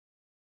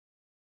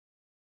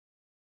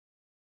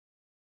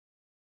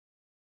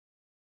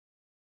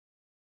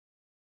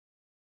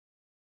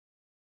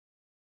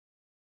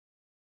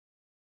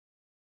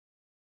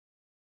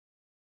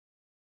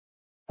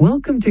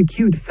Welcome to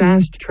Qt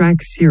FasTrack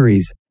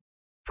series.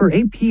 For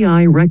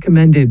API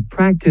recommended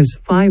practice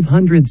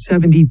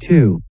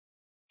 572.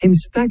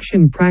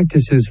 Inspection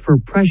practices for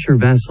pressure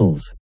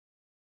vessels.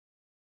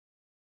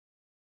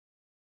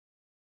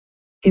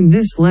 In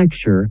this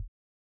lecture,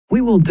 we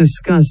will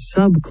discuss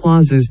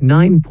sub-clauses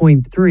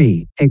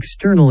 9.3,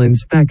 external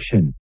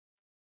inspection.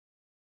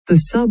 The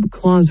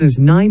sub-clauses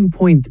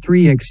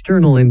 9.3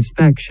 external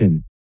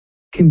inspection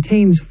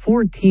contains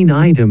 14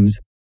 items,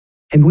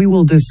 and we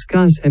will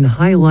discuss and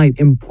highlight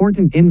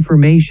important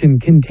information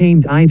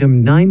contained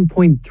item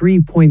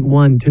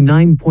 9.3.1 to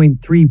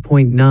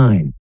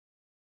 9.3.9.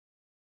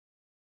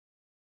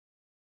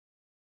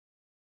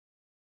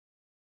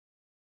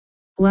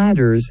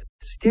 Ladders,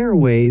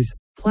 stairways,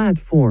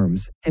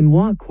 platforms, and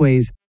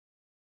walkways.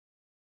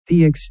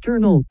 The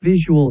external,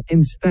 visual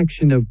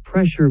inspection of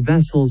pressure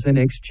vessels and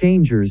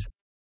exchangers.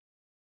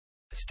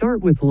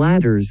 Start with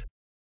ladders,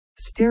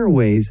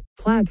 stairways,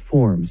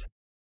 platforms,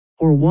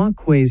 or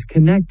walkways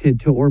connected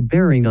to or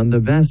bearing on the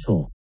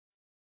vessel.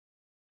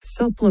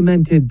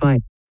 Supplemented by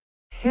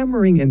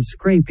hammering and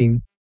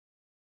scraping,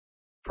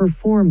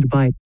 performed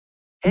by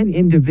an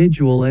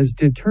individual as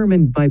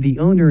determined by the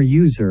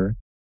owner-user,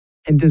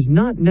 and does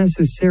not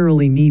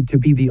necessarily need to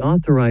be the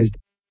authorized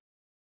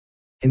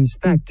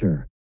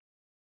inspector.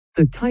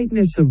 The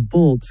tightness of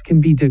bolts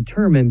can be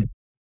determined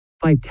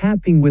by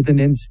tapping with an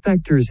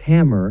inspector's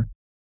hammer,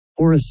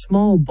 or a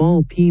small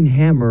ball-peen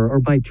hammer, or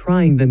by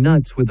trying the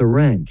nuts with a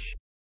wrench.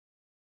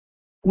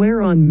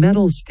 Wear on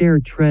metal stair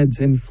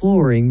treads and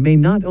flooring may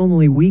not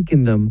only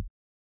weaken them,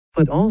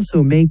 but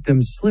also make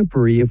them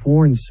slippery if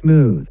worn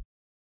smooth.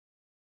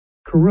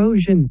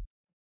 Corrosion.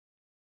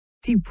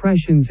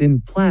 Depressions in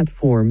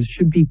platforms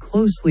should be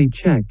closely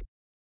checked,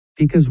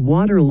 because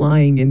water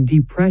lying in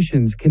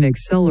depressions can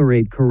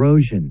accelerate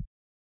corrosion.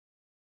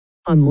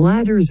 On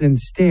ladders and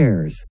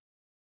stairs,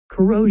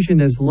 corrosion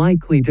is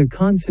likely to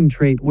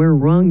concentrate where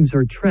rungs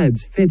or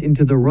treads fit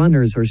into the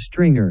runners or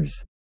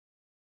stringers.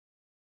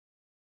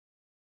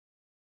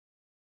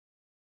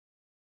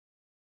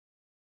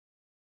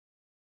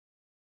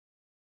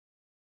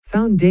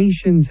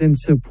 Foundations and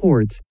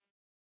supports.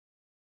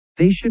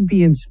 They should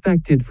be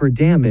inspected for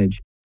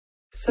damage,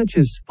 such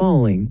as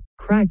spalling,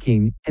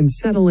 cracking, and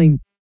settling,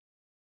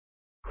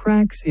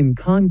 cracks in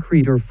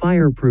concrete or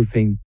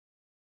fireproofing,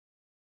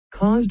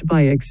 caused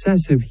by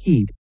excessive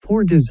heat,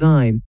 poor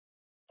design,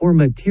 or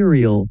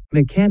material,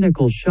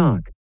 mechanical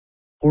shock,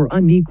 or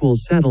unequal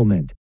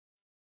settlement.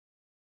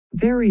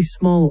 Very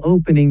small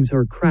openings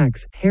or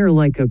cracks,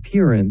 hair-like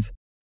appearance,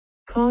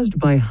 caused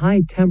by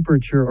high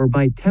temperature or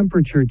by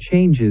temperature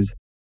changes,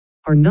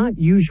 are not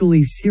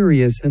usually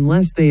serious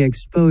unless they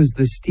expose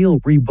the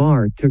steel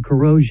rebar to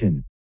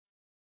corrosion.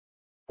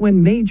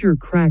 When major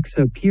cracks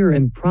appear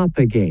and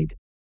propagate,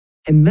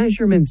 and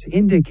measurements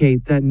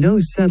indicate that no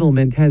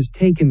settlement has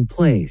taken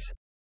place,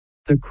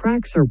 the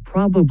cracks are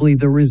probably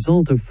the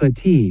result of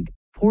fatigue,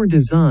 poor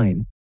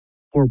design,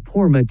 or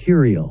poor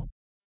material.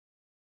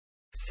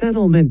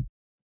 Settlement.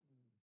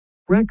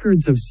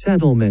 Records of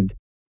settlement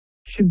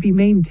should be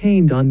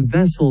maintained on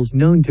vessels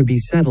known to be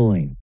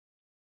settling.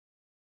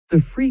 The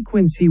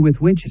frequency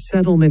with which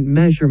settlement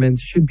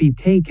measurements should be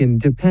taken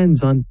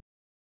depends on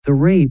the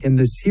rate and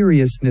the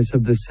seriousness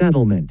of the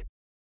settlement.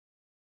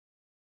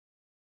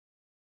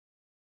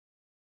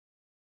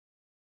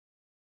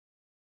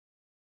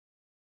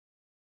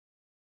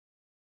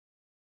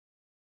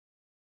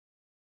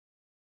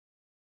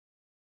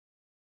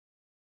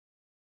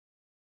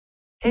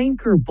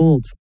 Anchor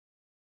bolts.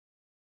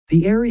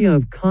 The area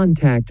of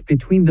contact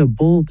between the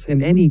bolts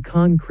and any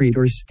concrete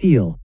or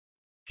steel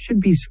should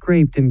be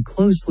scraped and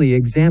closely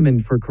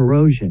examined for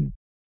corrosion.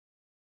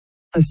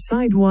 A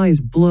sidewise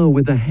blow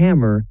with a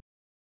hammer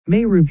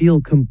may reveal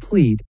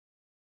complete,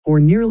 or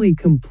nearly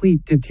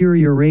complete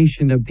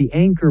deterioration of the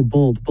anchor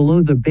bolt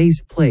below the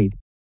base plate,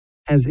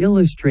 as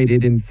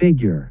illustrated in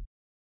figure.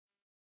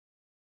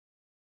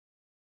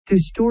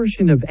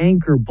 Distortion of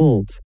anchor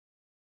bolts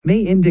may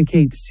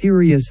indicate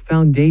serious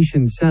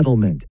foundation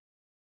settlement.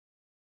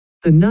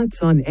 The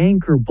nuts on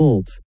anchor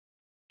bolts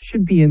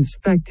should be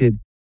inspected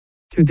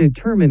to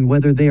determine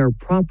whether they are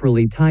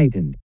properly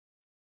tightened.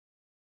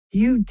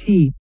 UT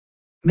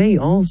may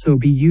also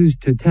be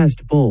used to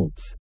test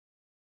bolts.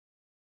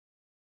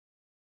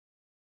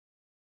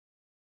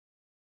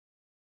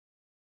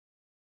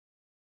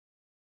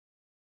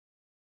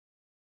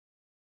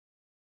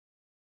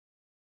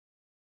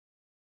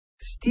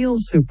 Steel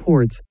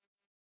supports.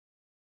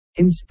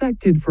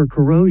 Inspected for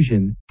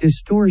corrosion,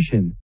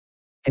 distortion,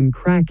 and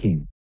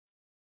cracking.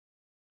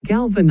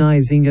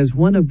 Galvanizing is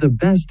one of the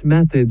best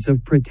methods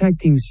of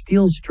protecting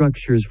steel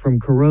structures from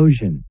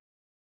corrosion.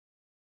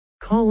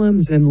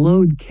 Columns and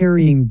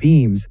load-carrying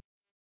beams.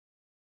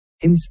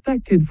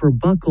 Inspected for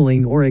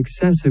buckling or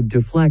excessive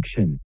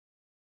deflection.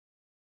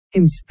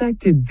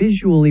 Inspected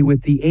visually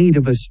with the aid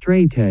of a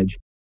straightedge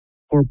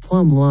or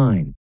plumb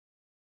line.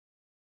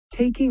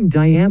 Taking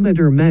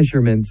diameter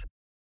measurements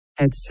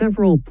at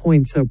several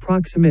points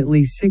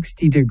approximately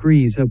 60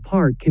 degrees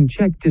apart can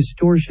check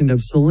distortion of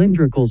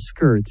cylindrical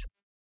skirts.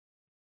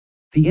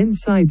 The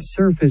inside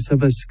surface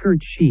of a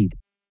skirt sheet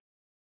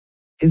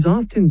is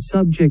often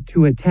subject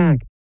to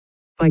attack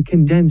by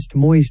condensed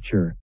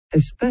moisture,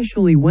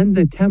 especially when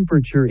the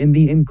temperature in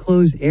the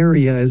enclosed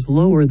area is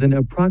lower than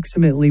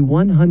approximately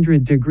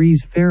 100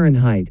 degrees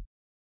Fahrenheit,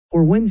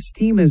 or when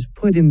steam is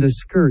put in the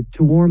skirt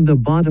to warm the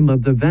bottom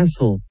of the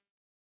vessel.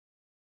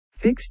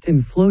 Fixed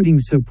and floating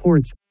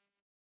supports.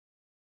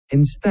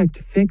 Inspect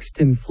fixed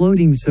and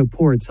floating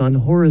supports on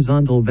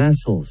horizontal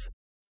vessels.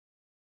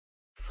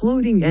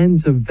 Floating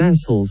ends of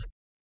vessels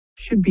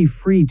should be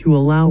free to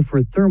allow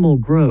for thermal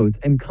growth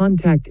and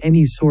contact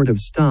any sort of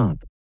stop.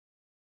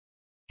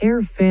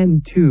 Air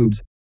fan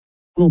tubes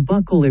will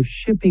buckle if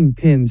shipping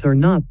pins are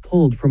not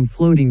pulled from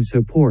floating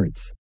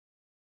supports.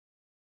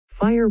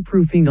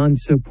 Fireproofing on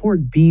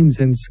support beams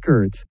and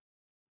skirts.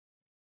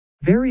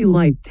 Very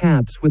light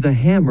taps with a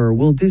hammer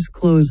will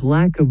disclose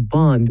lack of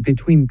bond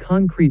between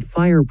concrete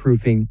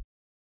fireproofing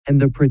and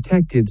the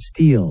protected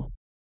steel.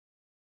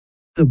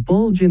 The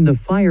bulge in the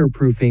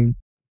fireproofing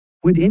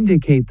would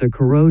indicate the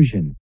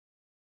corrosion.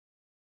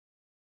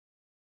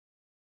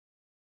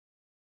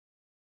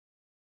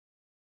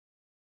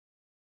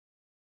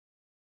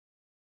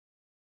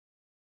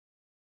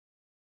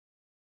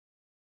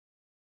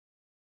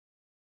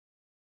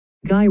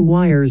 Guy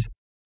wires.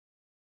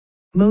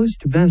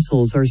 Most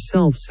vessels are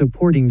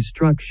self-supporting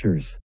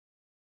structures.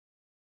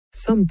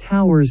 Some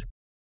towers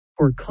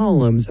or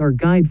columns are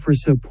guyed for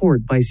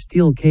support by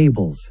steel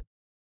cables.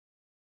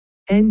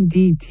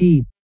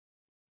 NDT.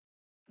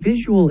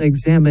 Visual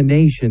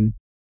examination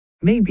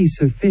may be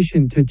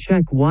sufficient to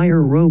check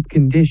wire rope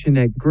condition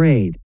at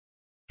grade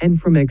and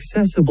from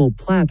accessible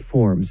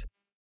platforms,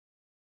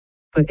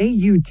 but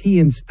AUT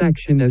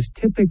inspection is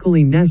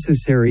typically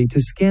necessary to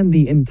scan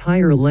the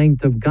entire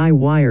length of guy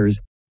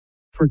wires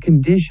for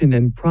condition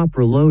and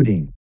proper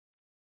loading.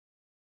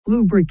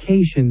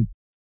 Lubrication.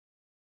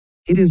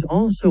 It is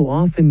also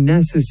often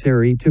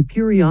necessary to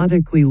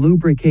periodically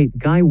lubricate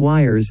guy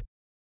wires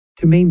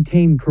to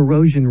maintain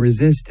corrosion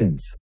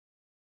resistance.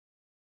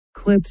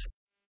 Clips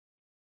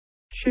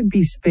should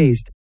be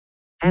spaced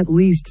at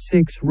least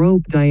 6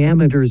 rope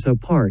diameters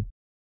apart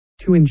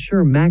to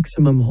ensure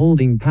maximum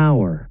holding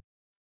power.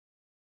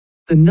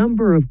 The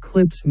number of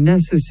clips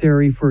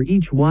necessary for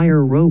each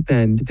wire rope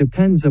end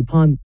depends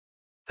upon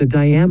the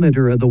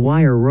diameter of the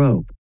wire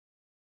rope.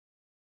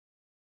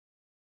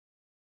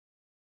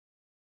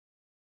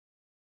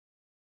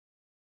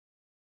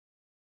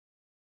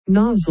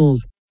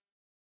 Nozzles.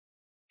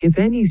 If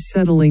any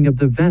settling of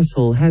the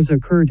vessel has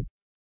occurred,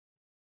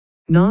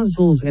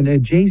 nozzles and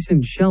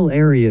adjacent shell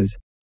areas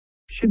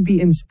should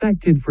be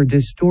inspected for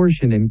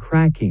distortion and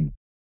cracking.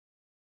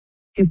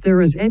 If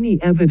there is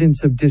any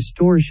evidence of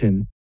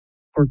distortion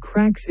or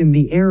cracks in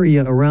the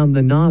area around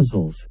the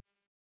nozzles,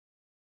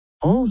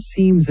 all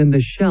seams and the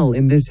shell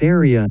in this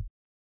area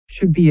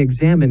should be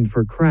examined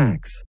for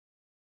cracks.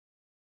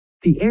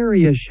 The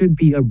area should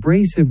be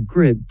abrasive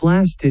grit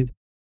blasted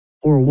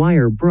or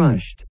wire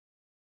brushed.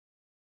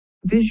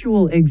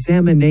 Visual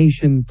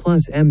examination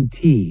plus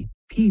MT,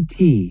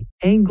 PT,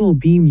 angle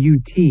beam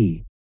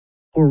UT,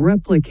 or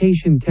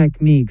replication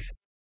techniques.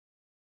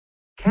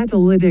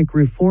 Catalytic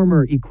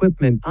reformer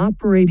equipment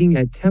operating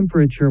at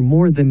temperature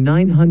more than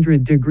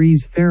 900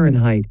 degrees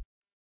Fahrenheit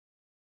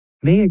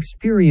may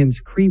experience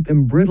creep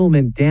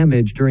embrittlement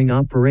damage during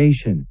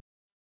operation.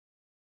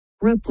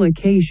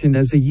 Replication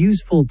is a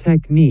useful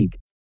technique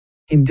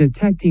in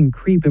detecting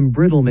creep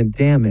embrittlement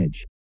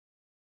damage.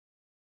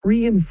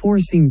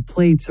 Reinforcing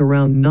plates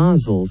around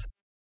nozzles.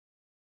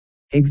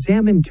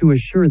 Examine to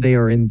assure they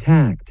are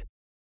intact.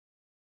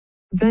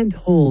 Vent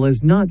hole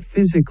is not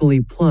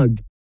physically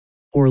plugged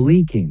or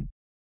leaking.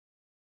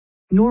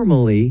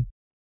 Normally,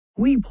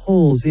 weep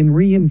holes in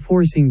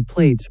reinforcing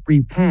plates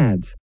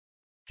pads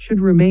should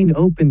remain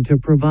open to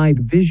provide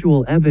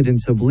visual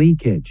evidence of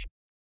leakage.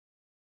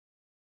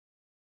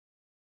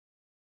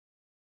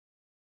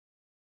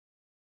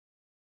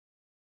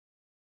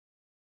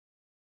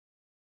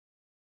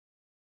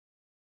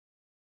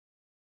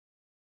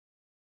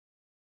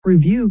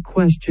 Review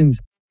questions.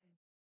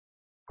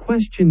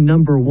 Question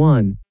number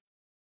 1.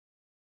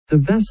 The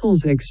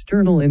vessel's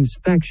external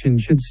inspection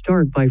should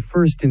start by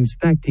first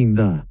inspecting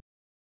the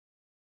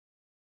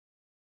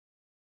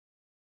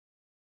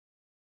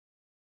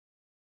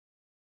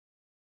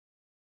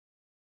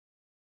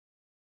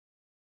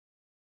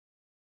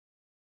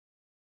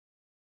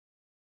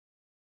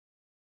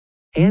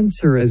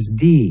Answer is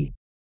D.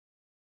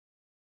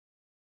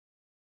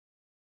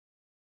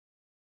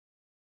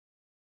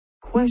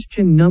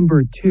 Question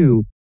number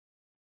 2.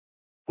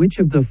 Which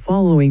of the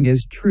following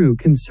is true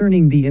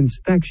concerning the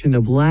inspection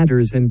of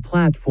ladders and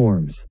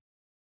platforms?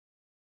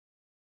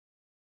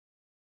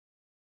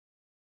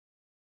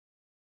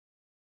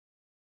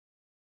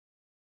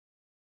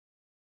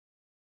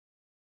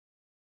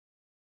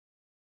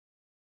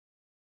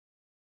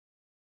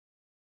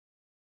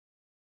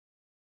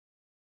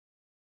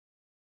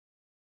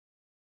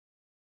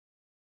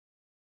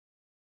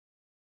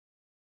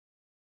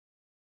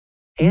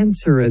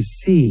 Answer is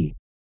C.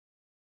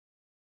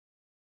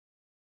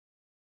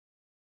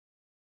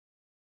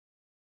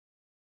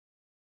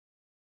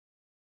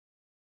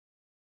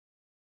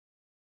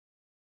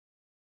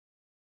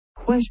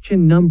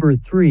 Question number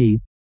 3.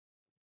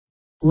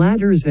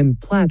 Ladders and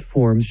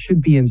platforms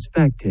should be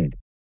inspected.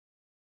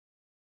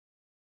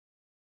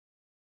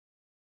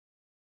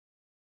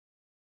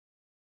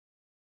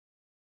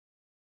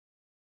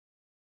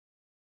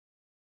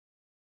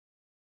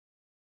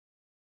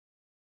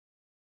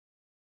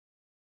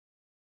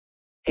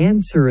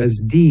 Answer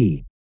is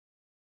D.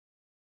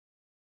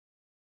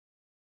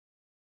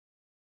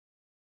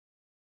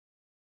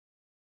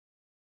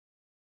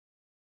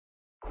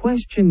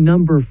 Question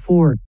number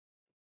 4.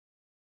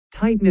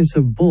 Tightness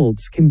of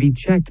bolts can be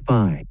checked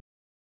by.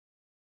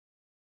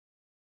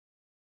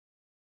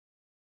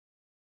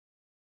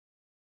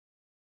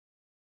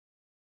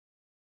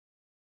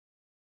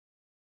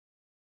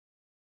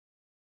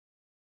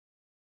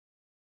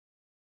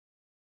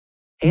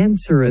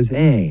 Answer is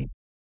A.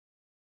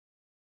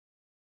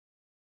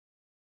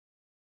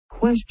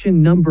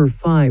 Question number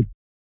 5.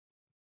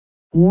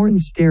 Worn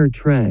stair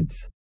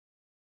treads.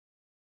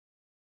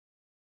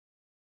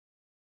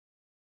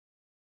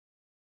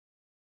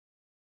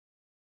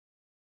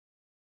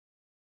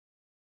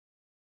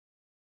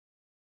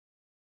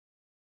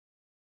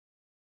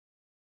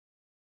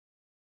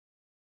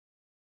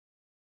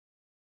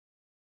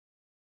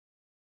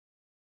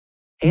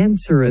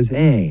 Answer is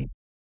A.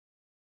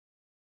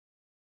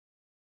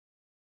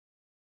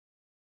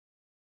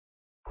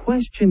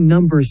 Question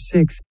number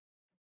 6.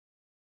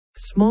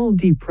 Small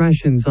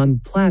depressions on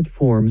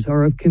platforms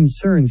are of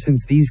concern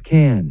since these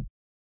can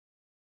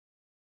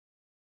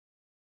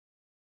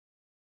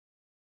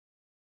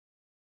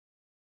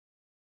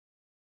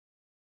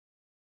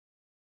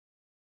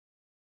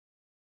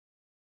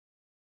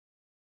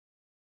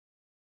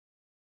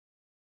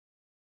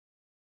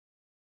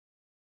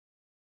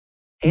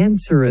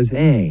Answer is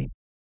A.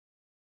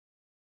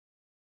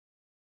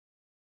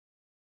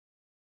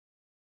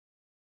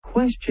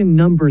 Question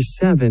number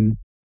 7.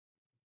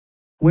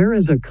 Where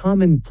is a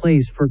common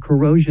place for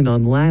corrosion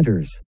on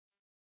ladders?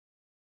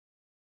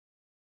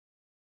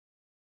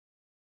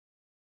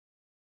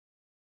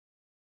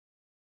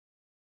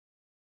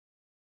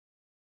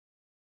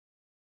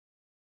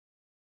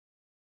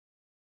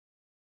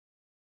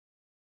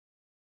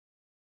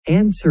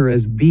 Answer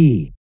is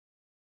B.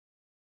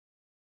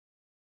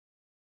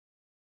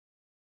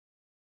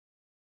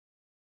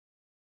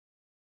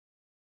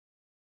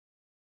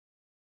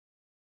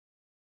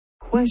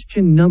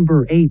 Question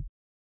number 8.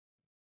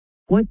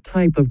 What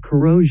type of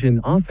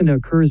corrosion often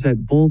occurs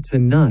at bolts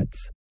and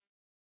nuts?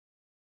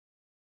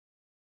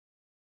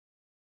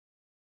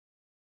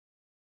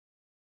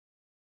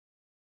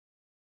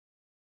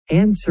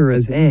 Answer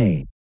is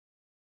A.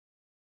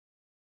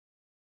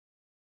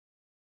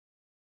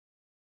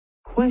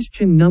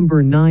 Question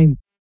number 9.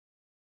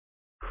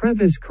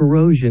 Crevice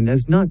corrosion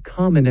is not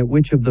common at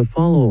which of the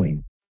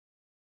following?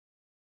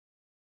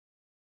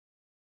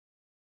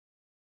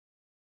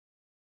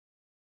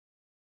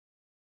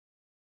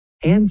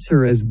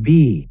 Answer is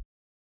B.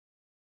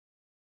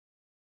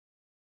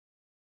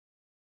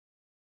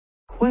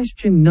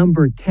 Question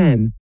number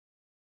 10.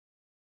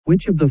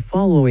 Which of the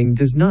following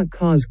does not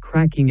cause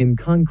cracking in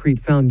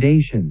concrete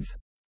foundations?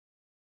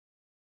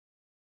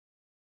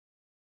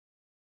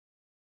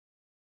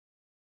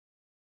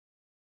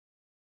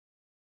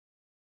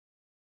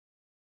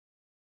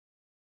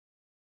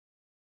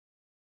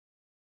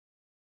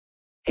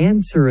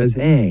 Answer is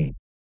A.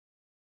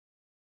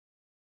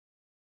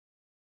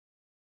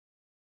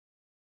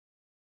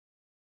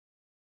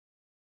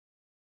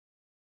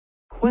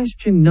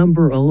 Question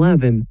number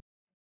 11.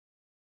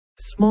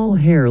 Small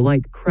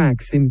hair-like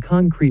cracks in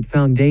concrete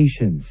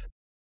foundations.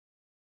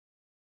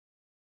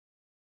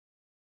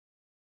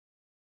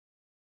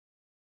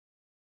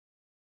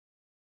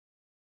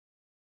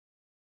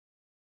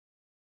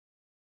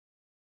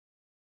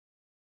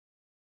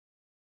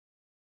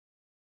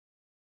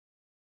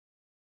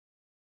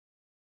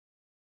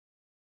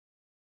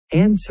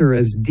 Answer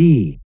is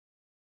D.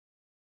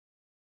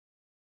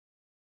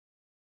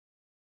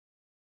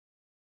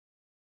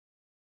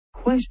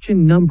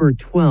 Question number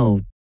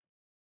 12.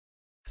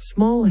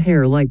 Small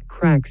hair-like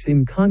cracks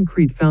in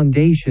concrete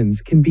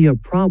foundations can be a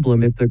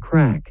problem if the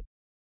crack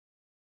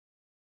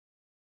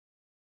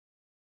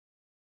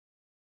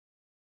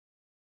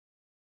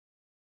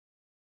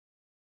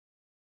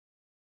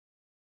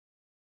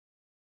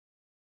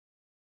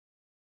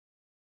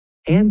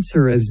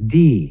Answer is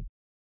D.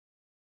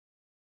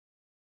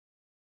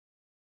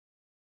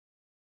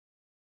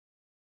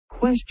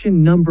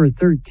 Question number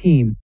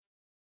 13.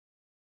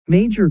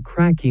 Major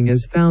cracking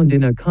is found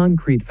in a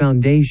concrete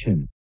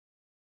foundation.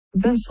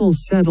 Vessel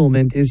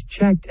settlement is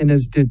checked and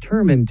is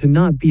determined to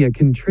not be a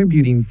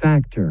contributing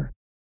factor.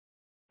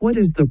 What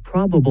is the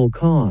probable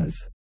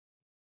cause?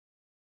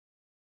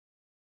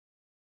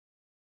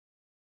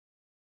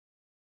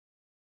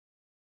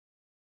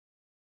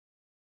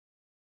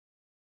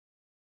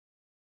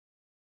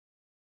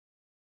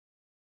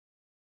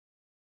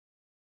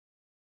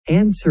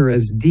 Answer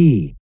is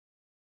D.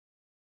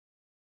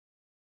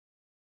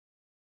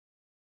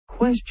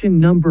 Question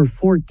number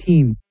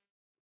 14.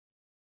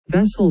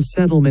 Vessel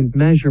settlement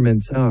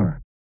measurements are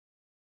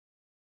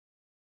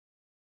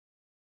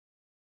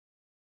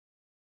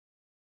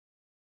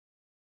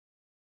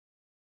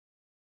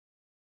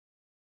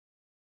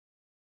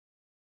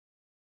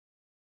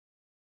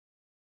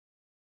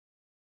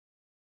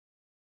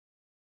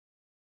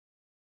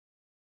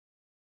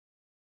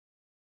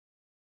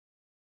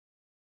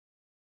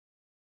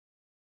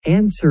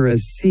Answer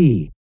is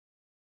C.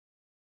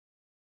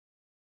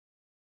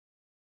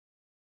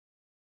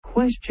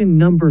 Question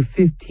number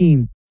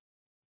 15.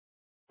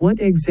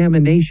 What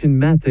examination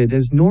method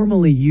is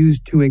normally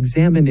used to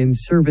examine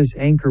in-service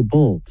anchor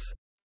bolts?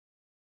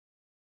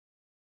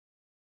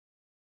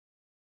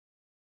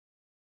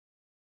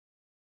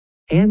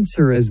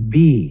 Answer is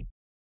B.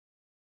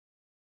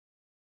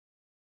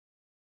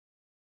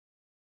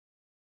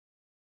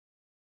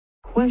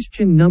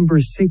 Question number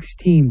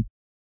 16.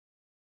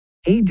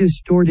 A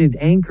distorted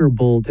anchor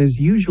bolt is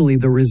usually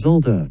the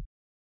result of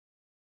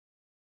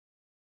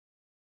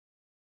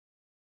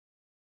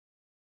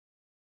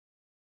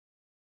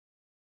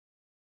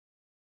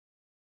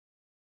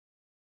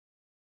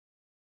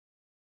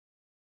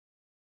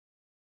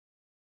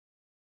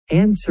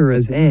Answer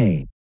is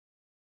A.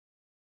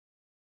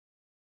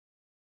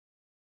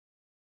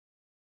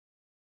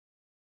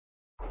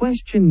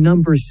 Question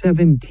number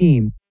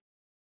 17.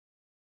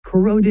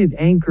 Corroded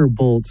anchor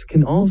bolts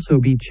can also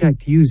be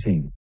checked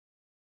using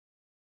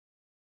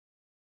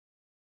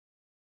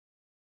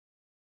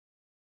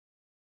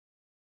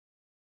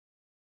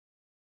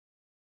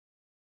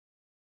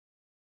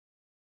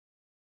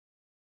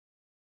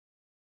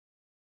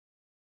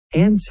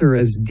Answer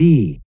is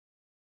D.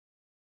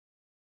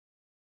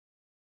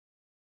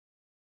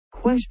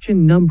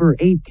 Question number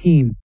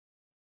 18.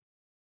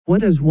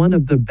 What is one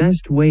of the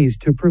best ways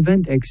to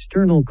prevent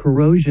external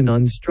corrosion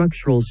on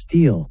structural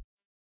steel?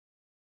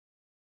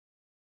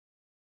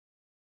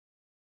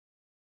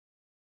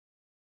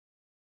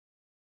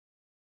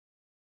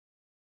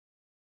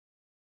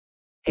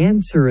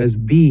 Answer is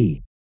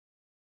B.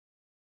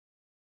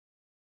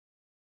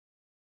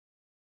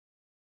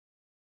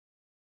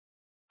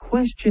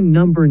 Question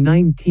number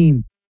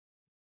 19.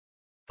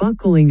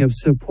 Buckling of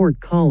support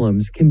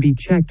columns can be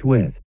checked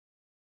with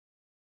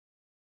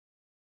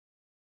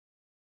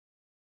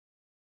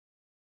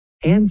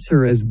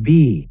Answer is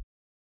B.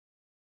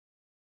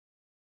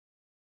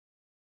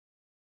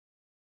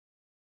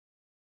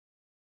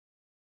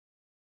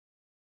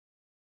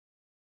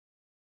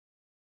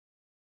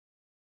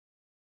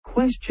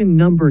 Question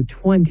number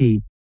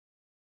 20.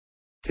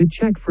 To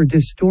check for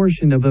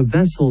distortion of a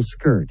vessel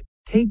skirt,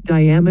 take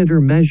diameter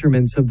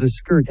measurements of the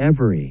skirt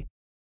every.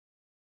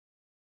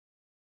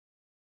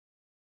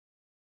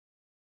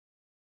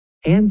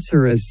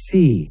 Answer is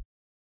C.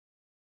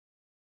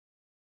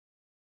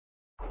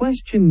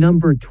 Question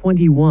number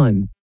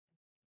 21.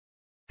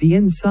 The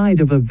inside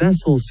of a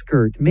vessel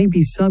skirt may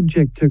be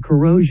subject to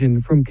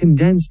corrosion from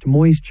condensed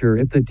moisture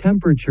if the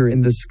temperature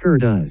in the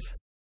skirt is.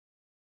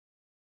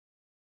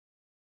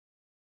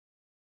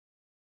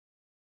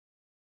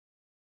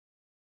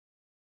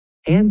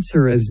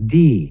 Answer is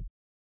D.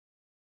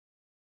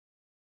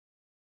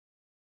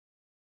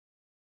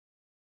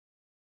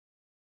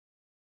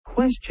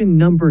 Question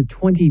number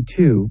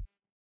 22.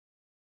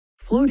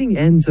 Floating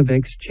ends of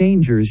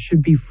exchangers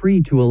should be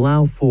free to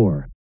allow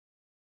for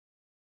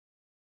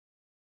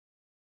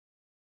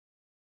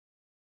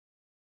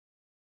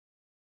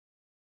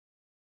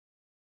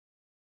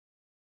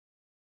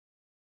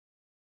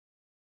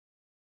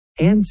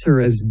Answer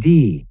is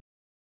D.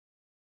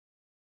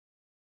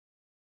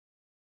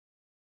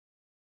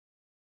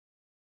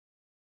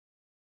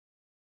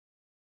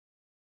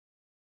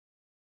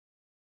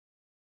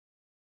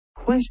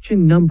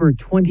 Question number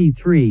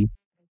 23.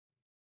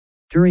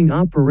 During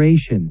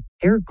operation,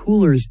 air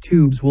coolers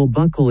tubes will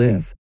buckle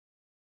if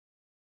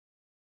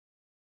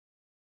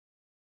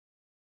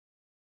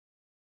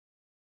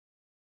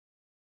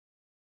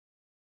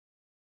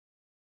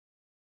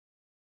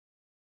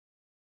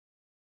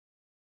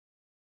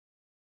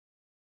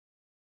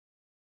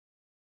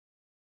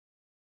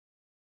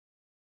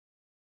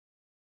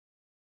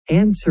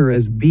Answer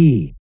is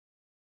B.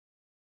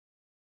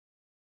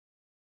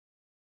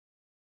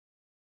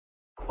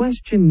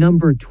 Question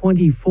number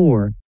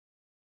 24.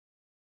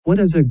 What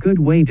is a good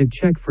way to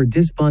check for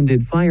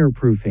disbonded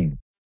fireproofing?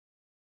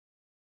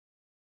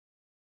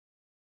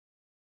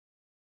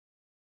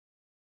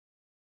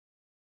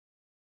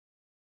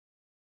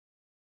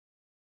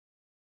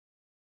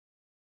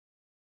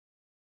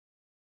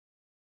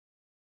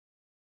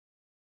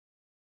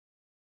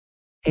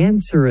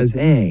 Answer is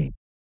A.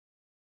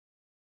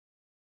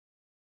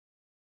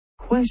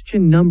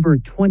 Question number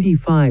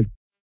 25.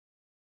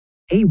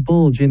 A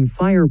bulge in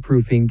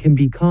fireproofing can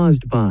be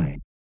caused by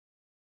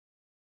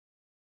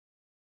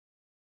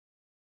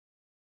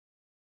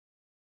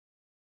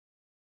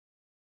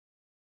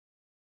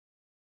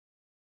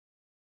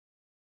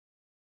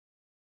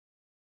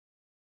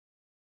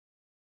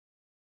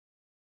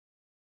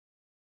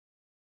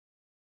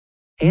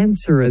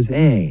Answer is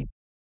A.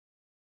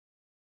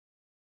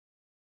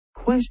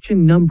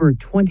 Question number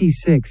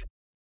 26.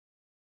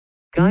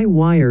 Guy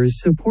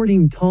wires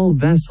supporting tall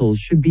vessels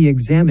should be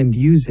examined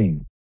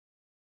using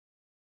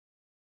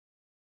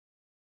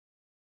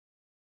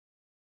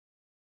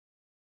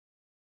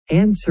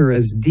Answer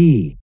is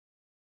D.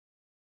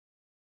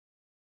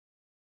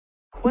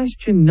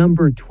 Question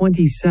number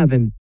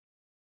 27.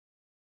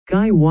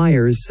 Guy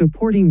wires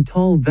supporting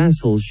tall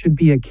vessels should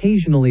be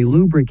occasionally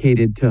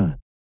lubricated to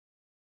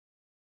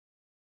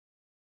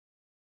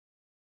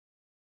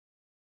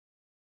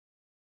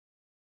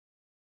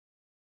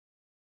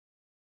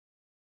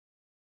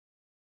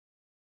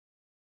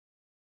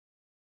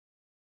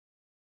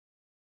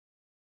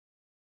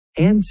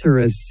Answer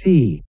is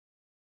C.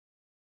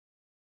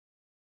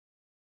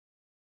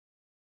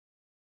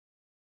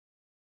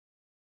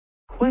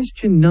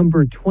 Question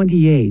number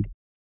 28.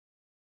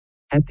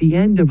 At the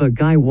end of a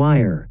guy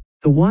wire,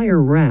 the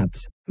wire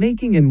wraps,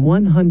 making an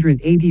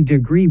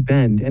 180-degree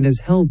bend and is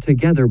held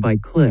together by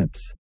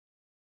clips.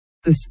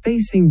 The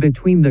spacing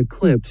between the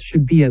clips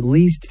should be at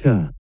least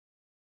to.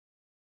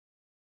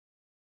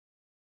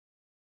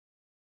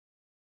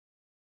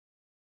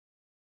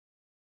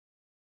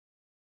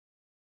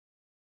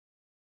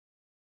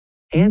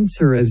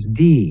 Answer is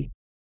D.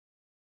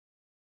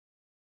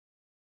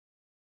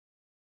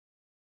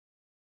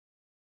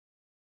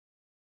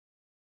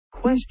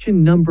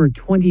 Question number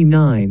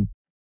 29.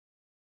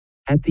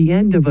 At the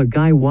end of a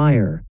guy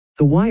wire,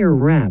 the wire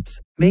wraps,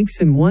 makes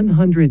an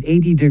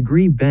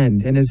 180-degree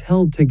bend and is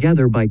held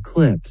together by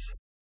clips.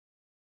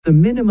 The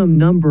minimum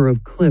number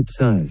of clips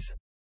is.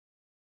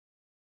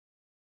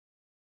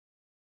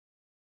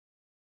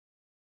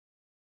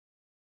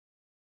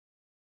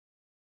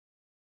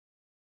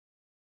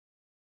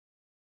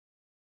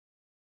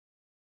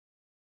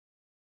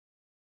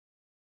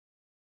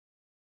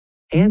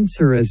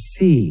 Answer is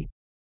C.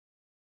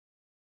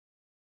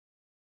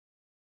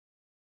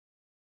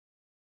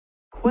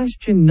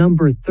 Question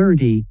number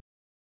 30.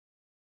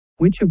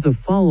 Which of the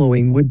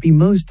following would be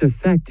most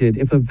affected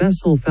if a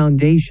vessel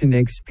foundation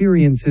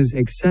experiences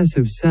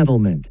excessive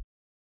settlement?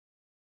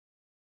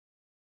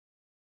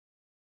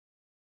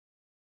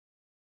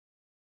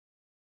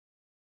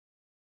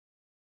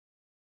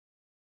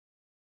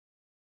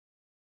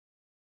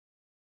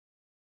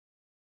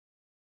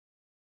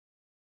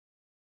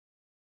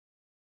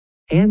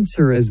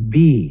 Answer is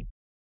B.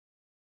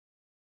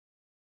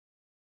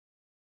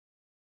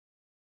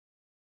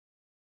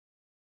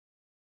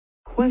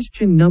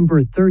 Question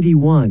number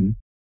 31.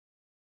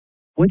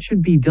 What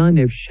should be done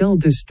if shell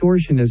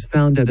distortion is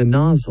found at a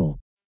nozzle?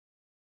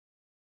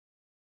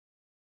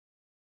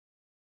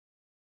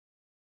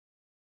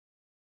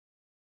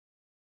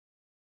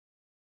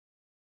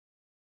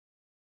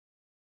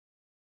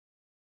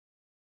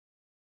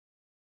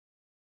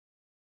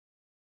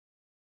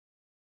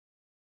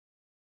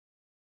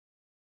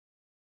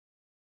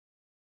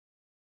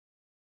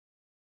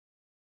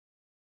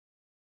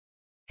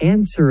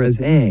 Answer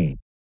is A.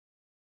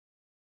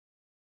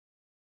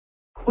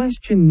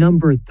 Question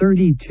number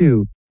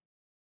 32.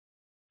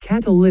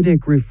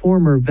 Catalytic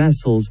reformer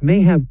vessels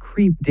may have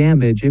creep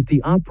damage if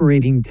the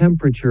operating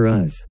temperature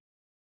is.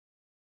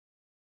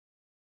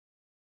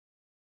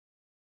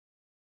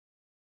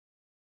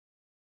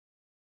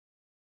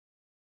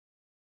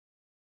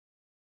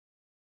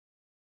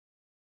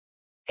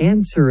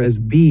 Answer is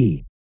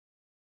B.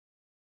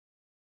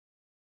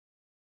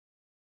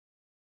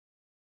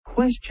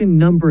 Question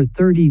number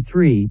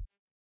 33.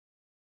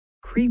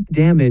 Creep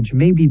damage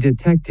may be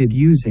detected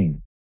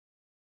using.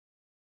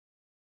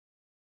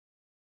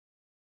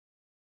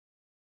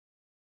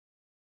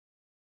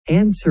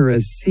 Answer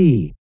is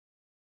C.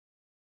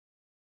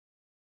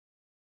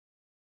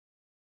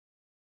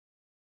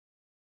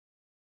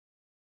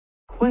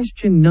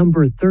 Question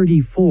number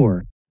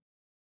 34.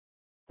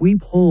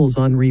 Weep holes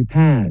on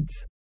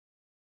repads.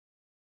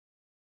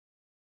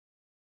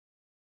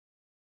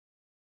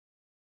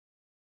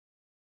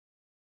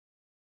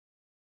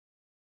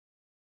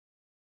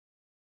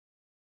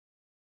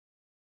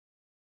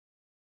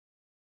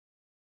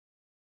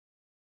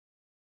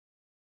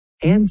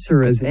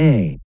 Answer is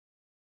A.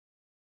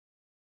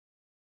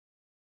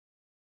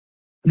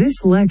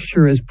 This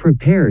lecture is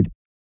prepared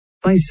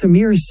by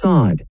Samir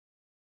Saad,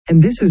 and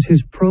this is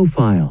his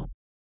profile.